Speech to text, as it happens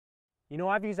You know,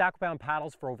 I've used Aquabound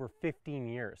paddles for over 15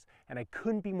 years, and I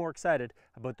couldn't be more excited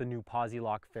about the new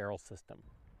Posi-Lock ferrule system.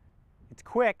 It's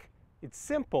quick, it's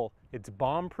simple, it's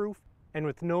bomb-proof, and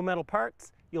with no metal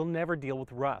parts, you'll never deal with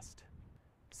rust.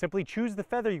 Simply choose the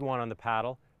feather you want on the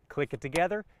paddle, click it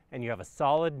together, and you have a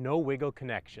solid, no-wiggle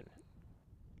connection.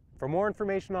 For more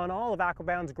information on all of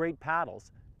Aquabound's great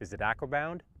paddles, visit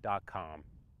aquabound.com.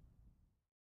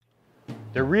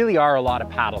 There really are a lot of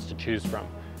paddles to choose from,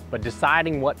 but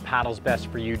deciding what paddle's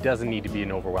best for you doesn't need to be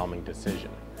an overwhelming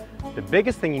decision. The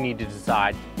biggest thing you need to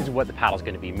decide is what the paddle's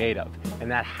going to be made of,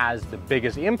 and that has the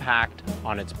biggest impact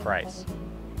on its price.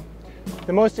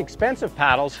 The most expensive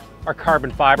paddles are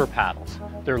carbon fiber paddles.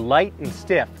 They're light and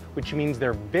stiff, which means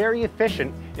they're very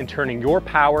efficient in turning your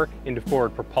power into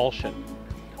forward propulsion.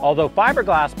 Although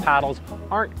fiberglass paddles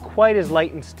aren't quite as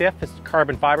light and stiff as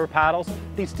carbon fiber paddles,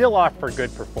 they still offer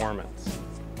good performance.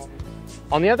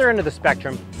 On the other end of the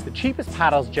spectrum, the cheapest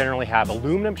paddles generally have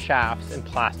aluminum shafts and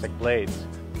plastic blades.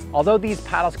 Although these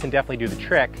paddles can definitely do the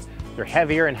trick, they're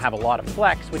heavier and have a lot of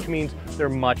flex, which means they're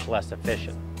much less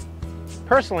efficient.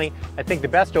 Personally, I think the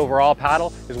best overall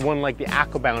paddle is one like the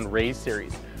Aquabound Raise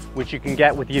series, which you can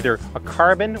get with either a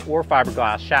carbon or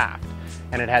fiberglass shaft.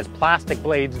 And it has plastic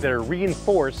blades that are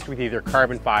reinforced with either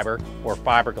carbon fiber or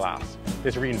fiberglass.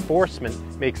 This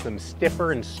reinforcement makes them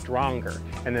stiffer and stronger,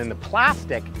 and then the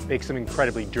plastic makes them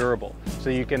incredibly durable. So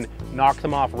you can knock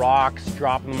them off rocks,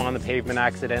 drop them on the pavement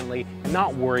accidentally, and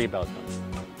not worry about them.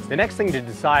 The next thing to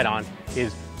decide on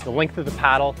is the length of the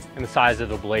paddle and the size of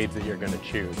the blades that you're going to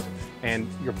choose. And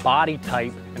your body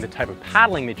type and the type of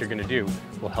paddling that you're going to do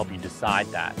will help you decide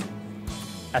that.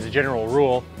 As a general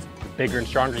rule, the bigger and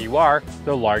stronger you are,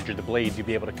 the larger the blades you'll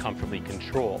be able to comfortably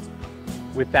control.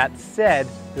 With that said,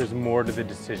 there's more to the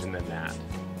decision than that.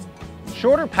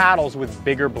 Shorter paddles with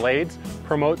bigger blades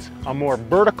promotes a more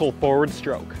vertical forward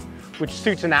stroke, which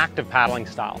suits an active paddling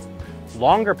style.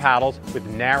 Longer paddles with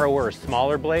narrower or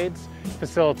smaller blades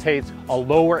facilitates a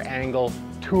lower angle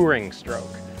touring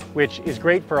stroke, which is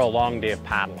great for a long day of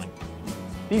paddling.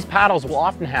 These paddles will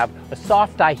often have a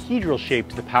soft dihedral shape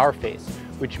to the power face,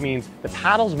 which means the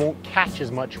paddles won't catch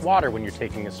as much water when you're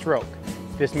taking a stroke.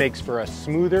 This makes for a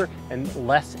smoother and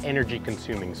less energy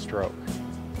consuming stroke.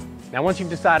 Now once you've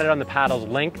decided on the paddle's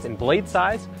length and blade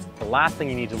size, the last thing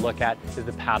you need to look at is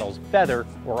the paddle's feather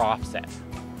or offset.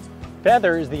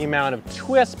 Feather is the amount of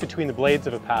twist between the blades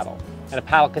of a paddle, and a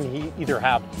paddle can either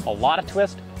have a lot of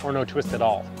twist or no twist at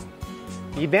all.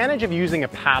 The advantage of using a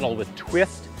paddle with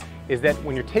twist is that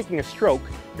when you're taking a stroke,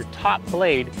 your top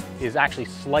blade is actually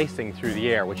slicing through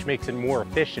the air, which makes it more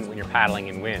efficient when you're paddling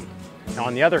in wind. Now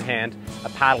on the other hand, a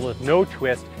paddle with no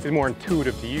twist is more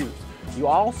intuitive to use. You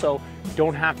also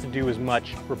don't have to do as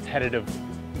much repetitive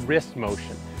wrist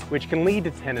motion, which can lead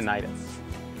to tendonitis.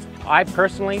 I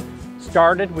personally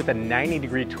started with a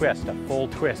 90-degree twist, a full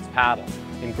twist paddle,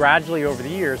 and gradually over the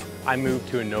years I moved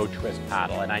to a no twist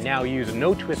paddle, and I now use a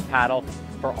no twist paddle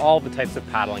for all the types of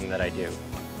paddling that I do.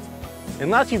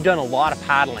 Unless you've done a lot of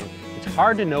paddling, it's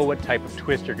hard to know what type of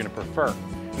twist you're going to prefer.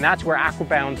 And that's where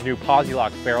Aquabound's new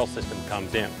Posi-Lock ferrule system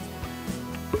comes in.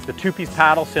 The two-piece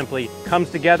paddle simply comes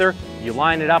together, you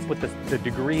line it up with the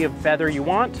degree of feather you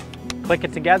want, click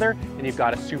it together, and you've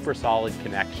got a super solid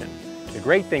connection. The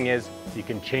great thing is you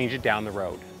can change it down the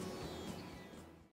road.